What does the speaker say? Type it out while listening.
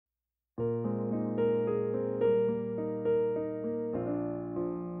What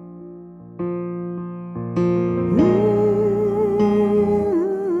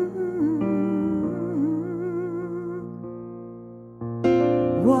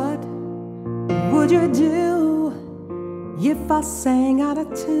would you do if I sang out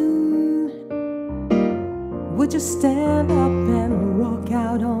of tune? Would you stand up and walk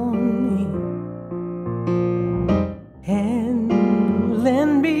out on me and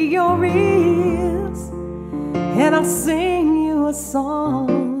lend me your ears, and I'll sing you a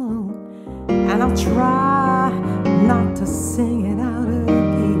song, and I'll try not to sing it out of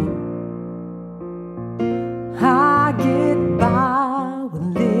key. I get by with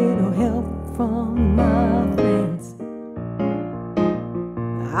little help from my friends.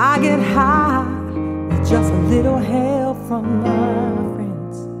 I get high with just a little help from my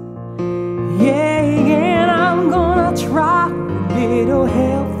friends. Yeah, and I'm gonna try with little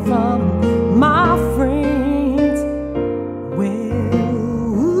help from my friends. Well,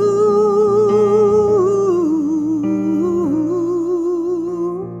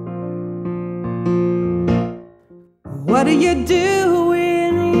 what do you do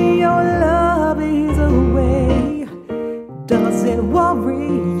when your love is away? Does it worry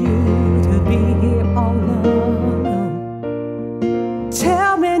you to be here all alone?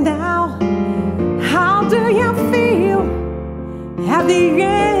 Tell me now, how do you feel at the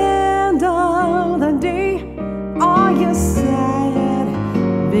end of the day? Are you sad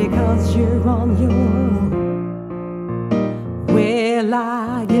because you're on your own? Well,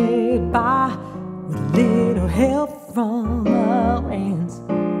 I get by with little help from my friends,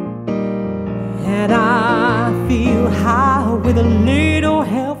 and I feel high with a little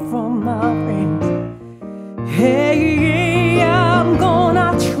help from my friends. Hey, I'm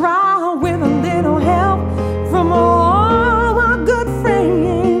gonna try with a little help from all my good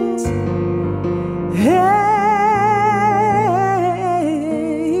friends. Hey,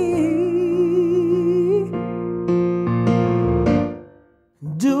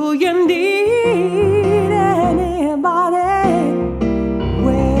 do you need anybody?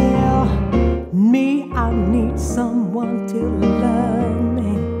 Well, me, I need someone to love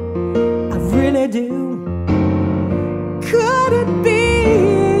me. I really do. Could it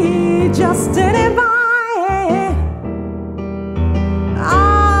be just anybody?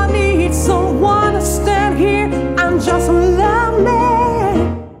 I need someone to stand here and just love me.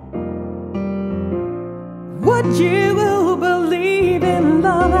 Would you believe in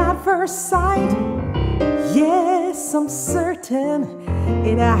love at first sight? Yes, I'm certain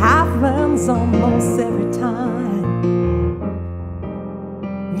it happens almost every time.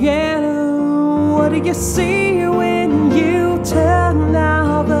 Yeah, what do you see when you turn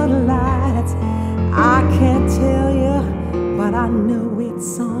out the lights? I can't tell you, but I know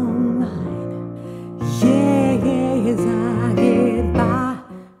it's on mine. Yes, I get by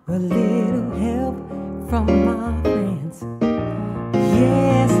with little help from my friends.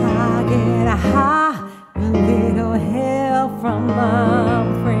 Yes, I get high with little help from my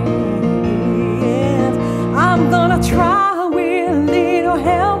friends. I'm gonna try with little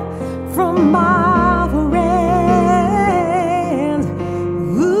help from my friends.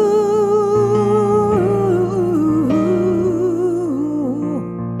 Ooh,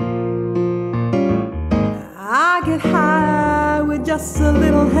 I get high with just a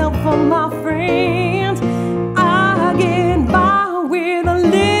little help from my friends. I get by with a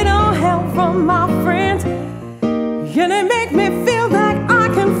little help from my friends, and it make me feel like I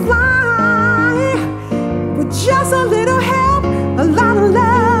can fly with just a little help, a lot of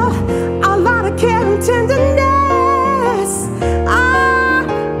love, a lot of care and tenderness.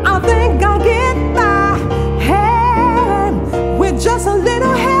 I think I'll get by, hey, with just a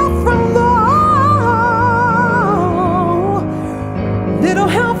little help from all, little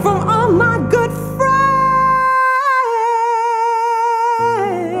help from all my good friends.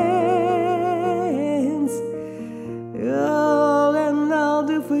 Oh, and I'll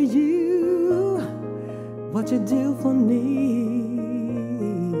do for you what you do for me.